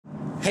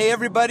Hey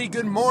everybody,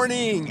 good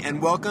morning, and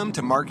welcome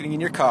to Marketing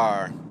in Your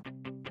Car.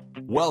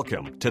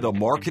 Welcome to the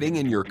Marketing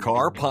in Your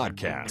Car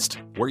podcast,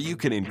 where you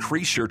can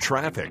increase your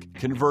traffic,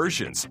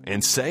 conversions,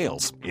 and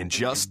sales in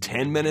just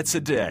 10 minutes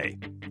a day.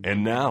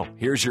 And now,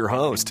 here's your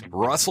host,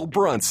 Russell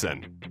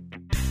Brunson.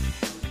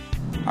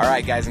 All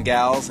right, guys and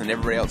gals, and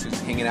everybody else who's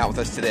hanging out with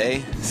us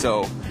today.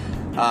 So,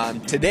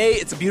 today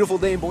it's a beautiful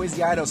day in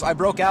Boise, Idaho, so I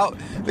broke out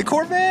the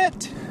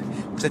Corvette.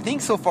 I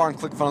think so far in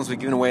ClickFunnels we've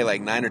given away like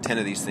 9 or 10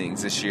 of these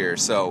things this year.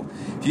 So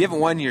if you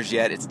haven't won yours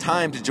yet, it's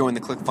time to join the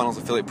ClickFunnels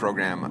affiliate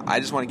program. I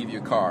just want to give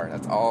you a car.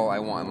 That's all I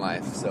want in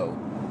life. So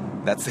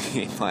that's the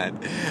game plan.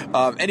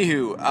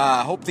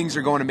 Hope things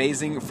are going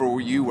amazing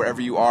for you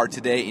wherever you are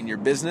today in your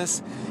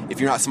business. If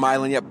you're not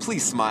smiling yet,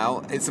 please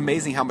smile. It's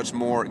amazing how much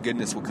more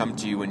goodness will come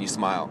to you when you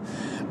smile.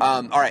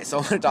 All right, so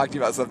I want to talk to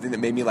you about something that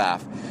made me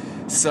laugh.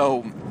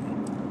 So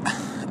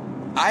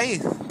I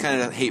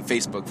kind of hate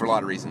Facebook for a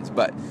lot of reasons,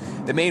 but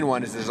the main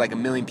one is there's like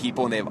 1 million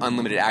people and they have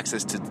unlimited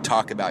access to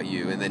talk about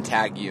you and then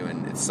tag you,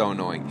 and it's so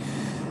annoying.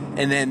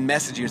 And then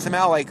message you, and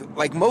somehow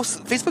like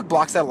most Facebook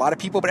blocks out a lot of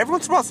people, but every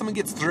once in a while someone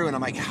gets through, and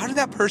I'm like, how did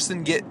that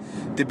person get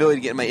the ability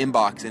to get in my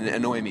inbox and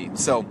annoy me?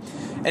 So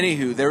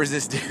anywho, there was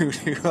this dude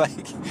who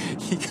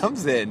he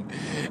comes in,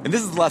 and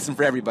this is a lesson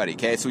for everybody,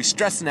 okay? So he's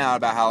stressing out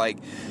about how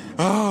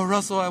oh,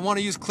 Russell, I want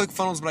to use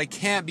ClickFunnels, but I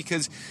can't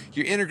because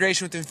your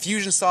integration with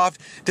Infusionsoft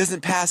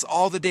doesn't pass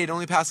all the data, it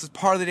only passes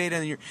part of the data,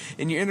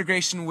 and your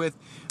integration with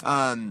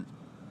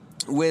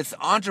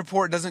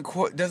Ontraport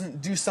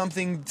doesn't do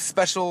something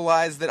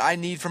specialized that I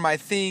need for my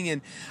thing.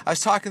 And I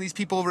was talking to these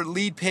people over at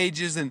Lead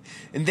Pages, and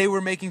they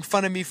were making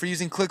fun of me for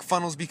using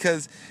ClickFunnels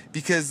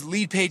because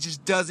Lead Pages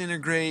does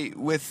integrate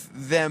with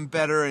them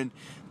better, and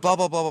blah,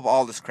 blah, blah, blah,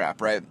 all this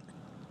crap, right?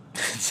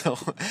 So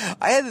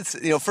I had this,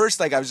 first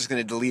I was just going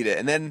to delete it,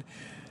 and then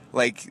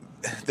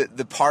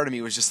the part of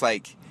me was just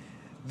like,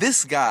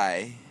 this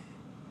guy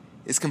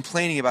is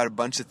complaining about a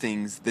bunch of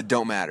things that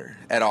don't matter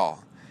at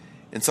all.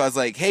 And so I was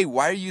like, hey,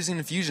 why are you using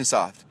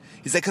Infusionsoft?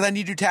 He's like, because I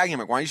need to do tagging. I'm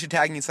like, why aren't you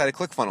tagging inside of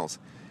ClickFunnels?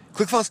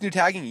 ClickFunnels can do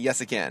tagging? Yes,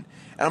 it can.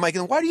 And I'm like,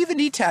 why do you even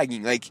need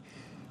tagging?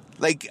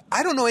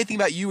 I don't know anything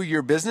about you or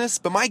your business,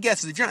 but my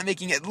guess is if you're not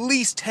making at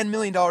least $10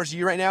 million a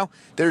year right now,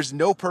 there's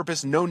no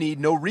purpose, no need,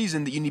 no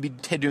reason that you need to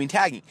be doing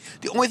tagging.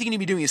 The only thing you need to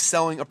be doing is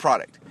selling a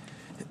product.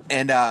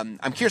 And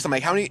I'm curious, I'm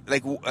like, how many,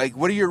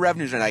 what are your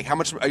revenues right now? How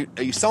much,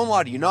 are you selling a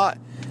lot, are you not?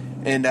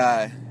 And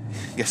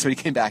guess what he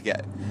came back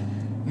at?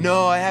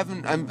 No, I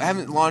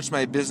haven't launched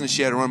my business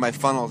yet or one of my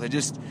funnels. I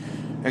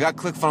got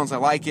ClickFunnels, I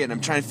like it, and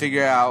I'm trying to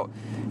figure out.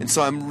 And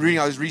so I'm reading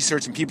all this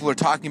research, and people are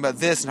talking about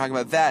this and talking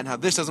about that, and how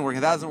this doesn't work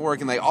and that doesn't work,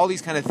 and all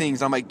these kind of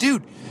things. And I'm like,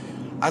 dude,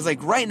 I was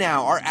like, right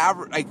now,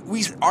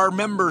 our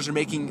members are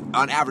making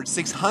on average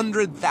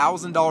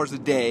 $600,000 a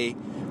day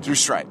through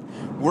Stripe.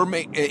 We're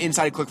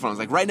inside of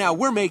ClickFunnels. Right now,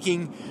 we're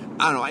making,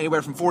 I don't know,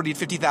 anywhere from $40,000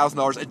 to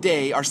 $50,000 a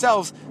day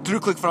ourselves through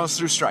ClickFunnels,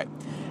 through Stripe.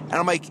 And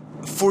I'm like,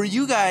 for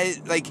you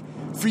guys,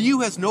 for you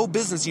who has no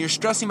business and you're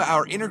stressing about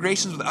our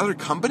integrations with other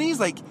companies,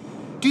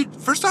 dude,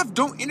 first off,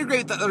 don't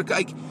integrate with the other,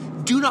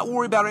 do not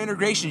worry about our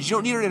integrations. You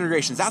don't need our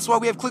integrations. That's why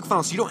we have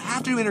ClickFunnels, so you don't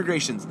have to do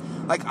integrations.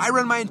 I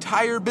run my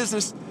entire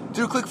business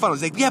through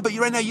ClickFunnels. Yeah, but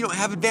right now you don't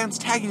have advanced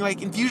tagging like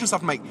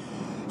Infusionsoft. I'm like,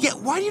 yeah,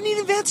 why do you need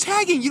advanced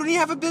tagging? You don't even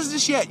have a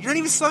business yet. You're not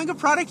even selling a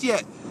product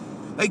yet.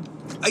 I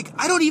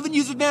don't even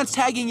use advanced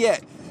tagging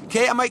yet.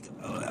 Okay,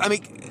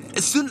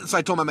 so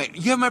I told him,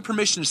 you have my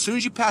permission. As soon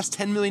as you pass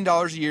 $10 million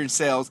a year in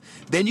sales,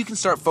 then you can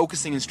start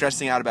focusing and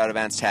stressing out about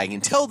advanced tagging.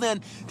 Until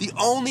then, the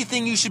only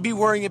thing you should be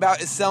worrying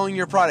about is selling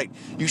your product.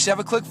 You should have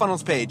a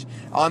ClickFunnels page.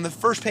 On the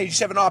first page, you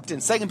should have an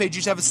opt-in. Second page,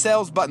 you should have a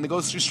sales button that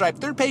goes through Stripe.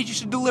 Third page, you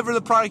should deliver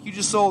the product you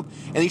just sold,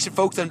 and you should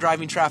focus on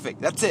driving traffic.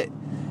 That's it.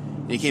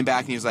 And he came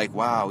back and he was like,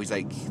 wow. He's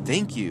like,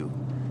 thank you.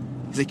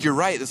 He's like, you're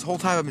right. This whole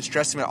time I've been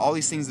stressing about all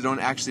these things that don't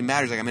actually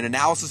matter. He's like, I'm in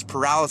analysis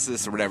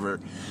paralysis or whatever.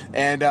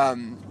 And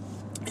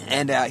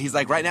he's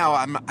like, right now,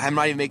 I'm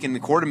not even making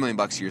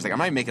 $250,000 a year. He's like, I'm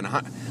not even making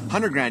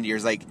 $100,000 a year.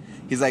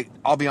 He's like,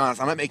 I'll be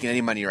honest, I'm not making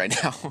any money right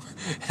now.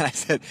 And I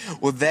said,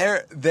 well,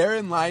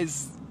 therein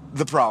lies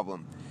the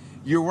problem.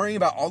 You're worrying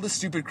about all this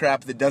stupid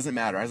crap that doesn't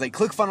matter. I was like,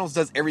 ClickFunnels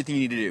does everything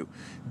you need to do.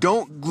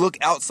 Don't look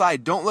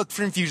outside. Don't look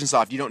for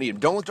Infusionsoft. You don't need them.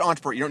 Don't look to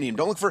Ontraport. You don't need them.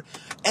 Don't look for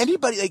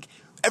anybody.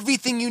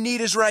 Everything you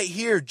need is right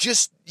here.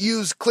 Just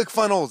use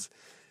ClickFunnels.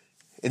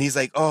 And he's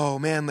like, oh,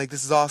 man,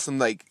 this is awesome.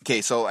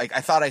 Okay, so, I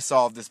thought I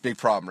solved this big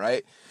problem,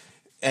 right?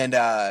 And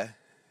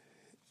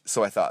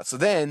so I thought. So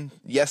then,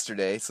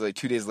 yesterday, 2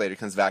 days later,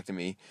 comes back to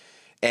me.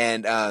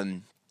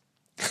 And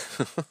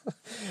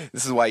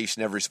this is why you should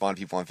never respond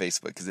to people on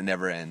Facebook, because it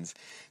never ends.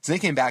 So they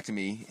came back to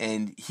me,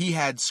 and he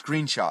had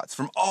screenshots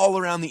from all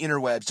around the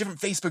interwebs, different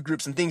Facebook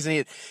groups and things,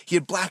 and he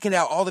had blackened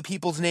out all the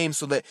people's names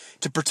so that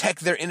to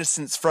protect their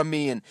innocence from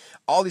me, and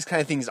all these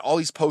kind of things, all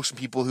these posts from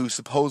people who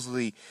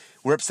supposedly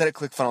were upset at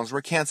ClickFunnels,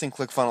 were canceling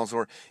ClickFunnels,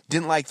 or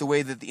didn't like the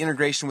way that the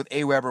integration with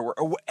Aweber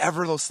or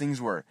whatever those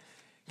things were.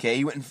 Okay,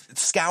 he went and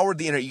scoured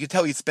the internet. You could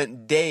tell he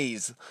spent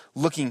days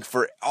looking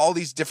for all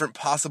these different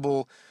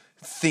possible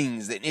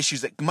things and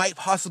issues that might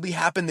possibly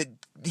happen that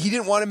he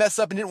didn't want to mess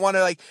up and didn't want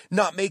to like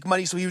not make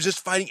money. So he was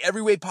just finding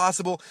every way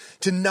possible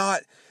to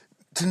not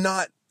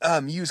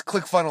use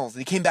ClickFunnels. And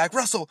he came back,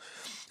 Russell,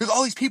 there's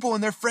all these people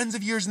and they're friends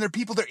of yours and they're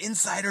people, they're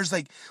insiders.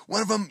 Like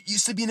one of them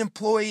used to be an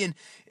employee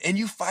and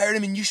you fired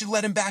him and you should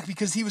let him back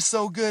because he was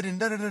so good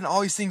and and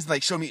all these things,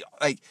 like showed me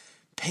like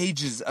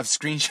pages of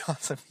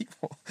screenshots of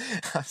people.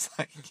 I was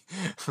like,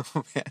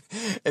 oh man.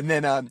 And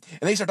then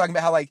they start talking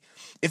about how like,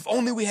 if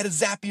only we had a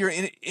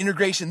Zapier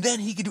integration, then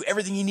he could do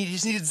everything he needed. He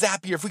just needed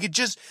Zapier. If we could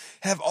just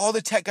have all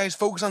the tech guys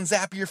focus on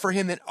Zapier for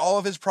him, then all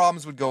of his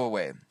problems would go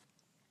away. And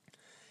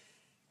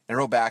I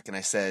wrote back and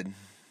I said,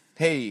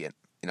 hey,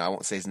 I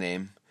won't say his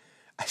name.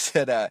 I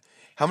said,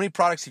 how many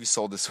products have you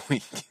sold this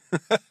week?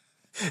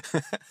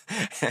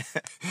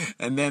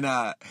 and then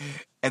I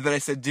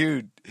said,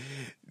 dude,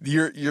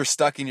 you're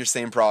stuck in your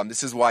same problem.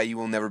 This is why you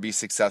will never be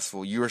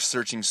successful. You are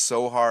searching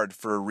so hard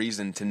for a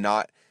reason to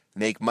not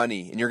make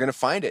money, and you're going to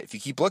find it if you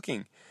keep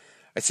looking.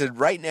 I said,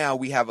 right now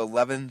we have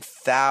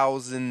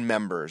 11,000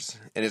 members,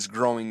 and it's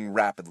growing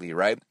rapidly,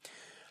 right?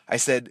 I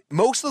said,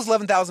 most of those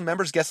 11,000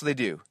 members, guess what they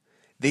do?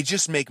 They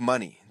just make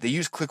money. They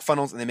use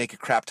ClickFunnels, and they make a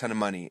crap ton of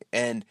money,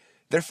 and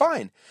they're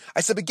fine.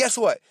 I said, but guess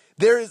what?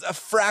 There is a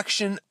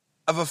fraction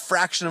of a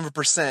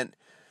percent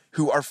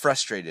who are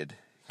frustrated.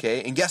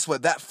 Okay, and guess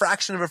what? That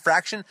fraction of a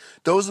fraction,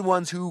 those are the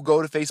ones who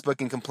go to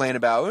Facebook and complain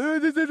about, oh,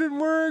 this didn't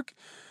work.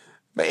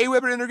 My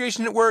Aweber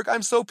integration didn't work.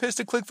 I'm so pissed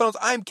at ClickFunnels.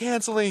 I'm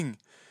canceling.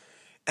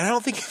 And I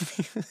don't think,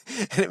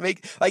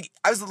 I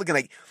was looking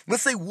like,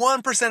 let's say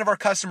 1% of our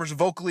customers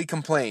vocally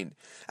complain.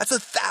 That's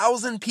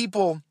 1,000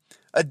 people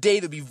a day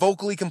that would be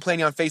vocally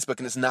complaining on Facebook,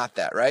 and it's not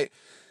that, right?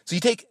 So you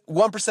take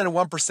 1% of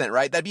 1%,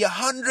 right? That'd be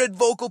 100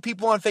 vocal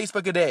people on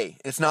Facebook a day.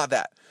 It's not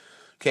that.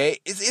 Okay?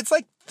 It's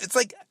like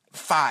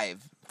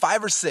 5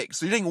 or 6.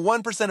 So you're taking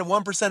 1% of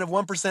 1% of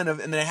 1%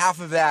 of, and then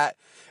half of that.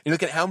 You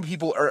look at how many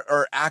people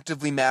are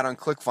actively mad on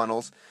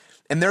ClickFunnels,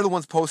 and they're the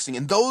ones posting.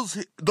 And those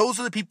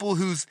are the people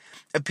whose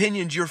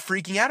opinions you're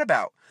freaking out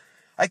about.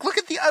 Like, look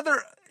at the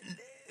other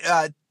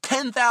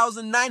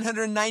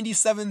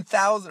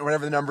 10,997,000, or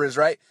whatever the number is,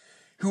 right?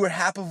 Who are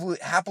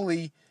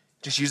happily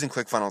just using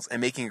ClickFunnels and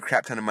making a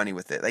crap ton of money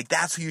with it. Like,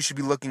 that's who you should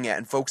be looking at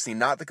and focusing,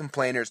 not the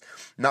complainers,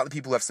 not the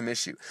people who have some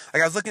issue.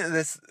 Like, I was looking at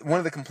this, one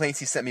of the complaints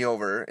he sent me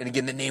over, and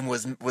again, the name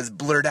was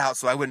blurred out,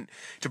 so I wouldn't,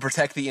 to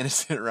protect the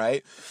innocent,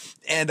 right?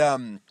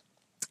 And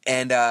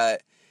in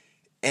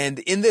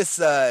this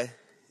thing,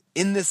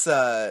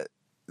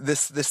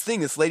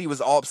 this lady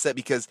was all upset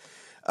because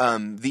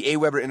the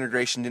Aweber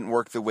integration didn't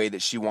work the way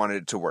that she wanted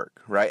it to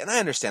work, right? And I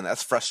understand that.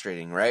 That's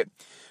frustrating, right?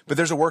 But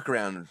there's a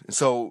workaround. And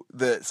so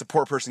the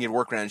support person gave a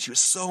workaround, and she was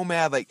so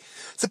mad, like,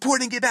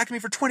 support didn't get back to me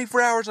for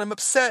 24 hours, and I'm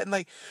upset, and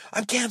like,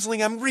 I'm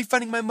canceling, I'm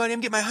refunding my money,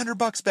 I'm getting my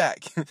 $100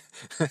 back. And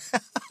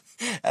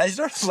I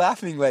started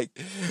laughing, like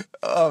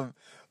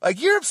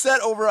you're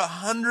upset over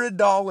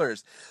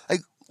 $100.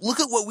 Like, look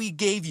at what we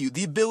gave you.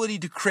 The ability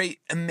to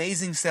create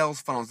amazing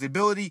sales funnels, the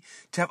ability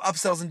to have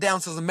upsells and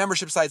downsells and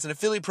membership sites and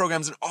affiliate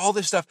programs and all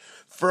this stuff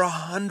for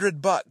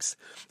 $100.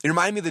 It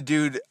reminded me of the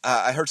dude,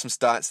 I heard some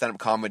stand-up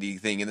comedy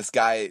thing, and this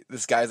guy's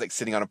like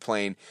sitting on a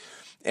plane,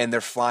 and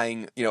they're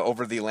flying,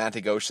 over the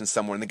Atlantic Ocean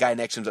somewhere, and the guy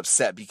next to him's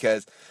upset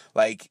because,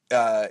 like,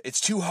 it's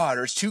too hot,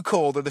 or it's too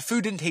cold, or the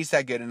food didn't taste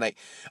that good, and like,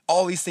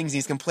 all these things, and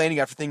he's complaining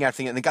after thing after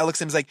thing, and the guy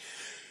looks at him and is like,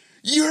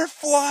 you're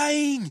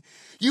flying!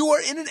 You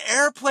are in an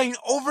airplane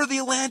over the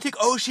Atlantic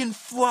Ocean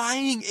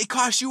flying. It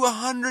costs you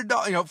 $100,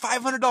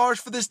 $500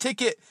 for this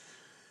ticket.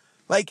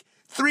 Like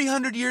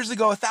 300 years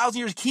ago, 1,000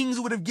 years, kings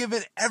would have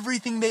given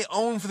everything they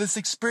own for this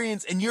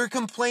experience, and you're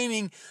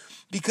complaining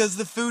because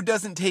the food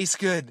doesn't taste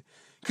good,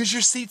 because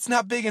your seat's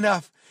not big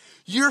enough.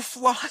 You're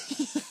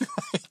flying.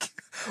 Like,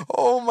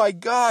 oh my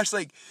gosh,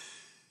 like,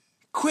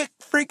 quit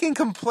freaking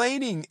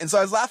complaining. And so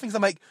I was laughing because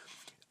I'm like,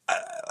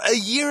 a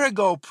year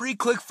ago,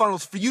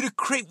 pre-ClickFunnels, for you to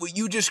create what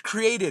you just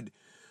created,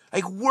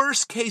 like,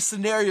 worst case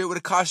scenario, it would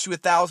have cost you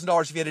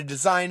 $1,000 if you had a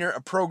designer,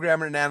 a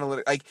programmer, an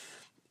analytic. Like,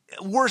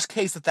 worst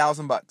case,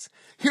 $1,000.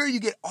 Here you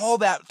get all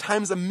that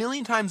times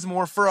 1,000,000 times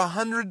more for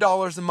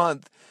 $100 a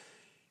month,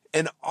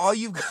 and all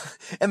you've got,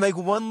 and like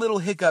one little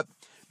hiccup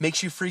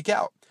makes you freak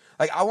out.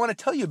 Like, I want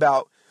to tell you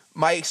about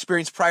my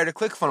experience prior to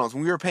ClickFunnels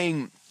when we were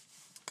paying,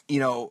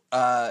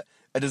 a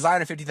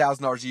designer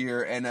 $50,000 a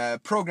year and a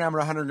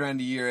programmer $100,000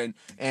 a year,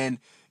 and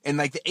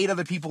like the 8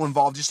 other people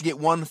involved just to get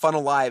one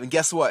funnel live. And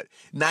guess what?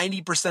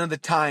 90% of the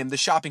time, the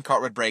shopping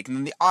cart would break, and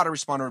then the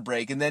autoresponder would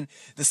break, and then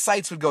the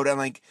sites would go down,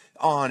 like,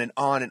 on and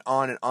on and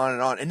on and on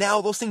and on. And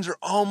now those things are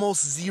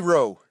almost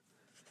zero.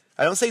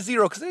 I don't say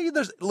zero because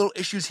there's little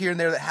issues here and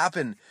there that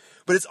happen,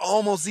 but it's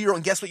almost zero.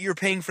 And guess what you're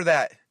paying for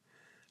that?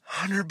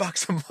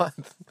 $100 a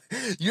month.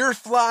 You're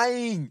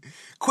flying.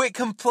 Quit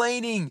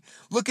complaining.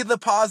 Look at the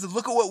positive.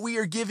 Look at what we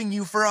are giving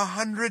you for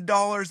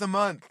 $100 a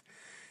month.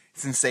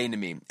 It's insane to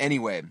me.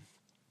 Anyway,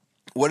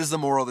 what is the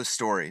moral of this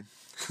story?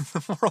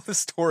 The moral of the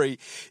story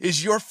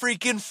is you're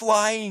freaking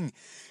flying.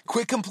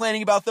 Quit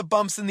complaining about the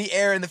bumps in the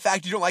air and the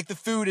fact you don't like the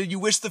food and you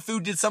wish the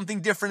food did something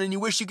different and you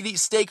wish you could eat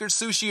steak or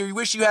sushi or you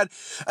wish you had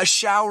a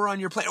shower on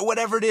your plate or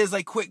whatever it is.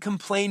 Like, quit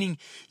complaining.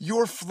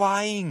 You're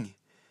flying.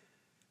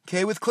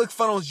 Okay, with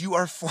ClickFunnels, you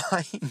are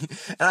flying.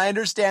 And I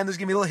understand there's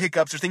going to be little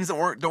hiccups or things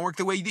that don't work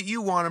the way that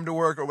you want them to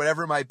work or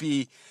whatever it might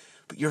be,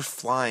 but you're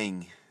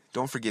flying.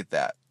 Don't forget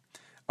that.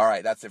 All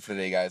right, that's it for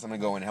today, guys. I'm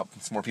going to go and help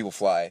some more people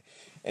fly.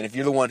 And if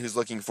you're the one who's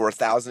looking for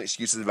 1,000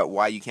 excuses about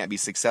why you can't be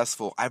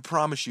successful, I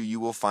promise you,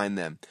 you will find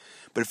them.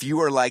 But if you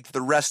are like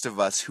the rest of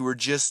us who are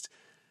just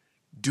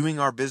doing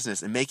our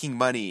business and making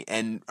money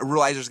and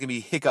realize there's going to be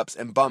hiccups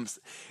and bumps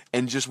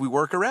and just we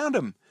work around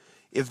them,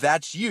 if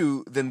that's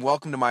you, then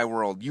welcome to my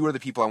world. You are the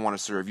people I want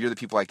to serve. You're the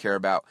people I care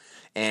about.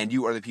 And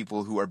you are the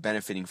people who are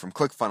benefiting from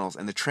ClickFunnels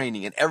and the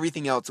training and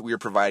everything else that we are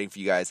providing for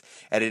you guys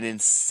at an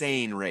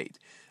insane rate.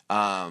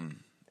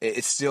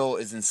 It still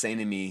is insane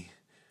to me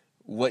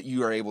what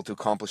you are able to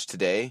accomplish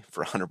today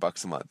for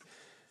 $100 a month.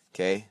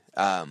 Okay?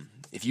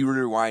 If you were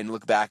to rewind and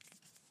look back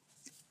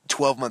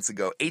 12 months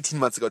ago, 18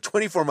 months ago,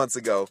 24 months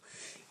ago,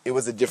 it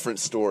was a different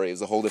story. It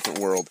was a whole different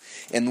world.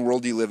 And the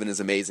world you live in is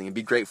amazing. And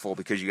be grateful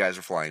because you guys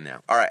are flying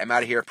now. All right, I'm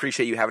out of here.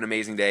 Appreciate you. Have an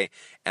amazing day.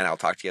 And I'll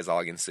talk to you guys all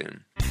again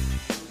soon.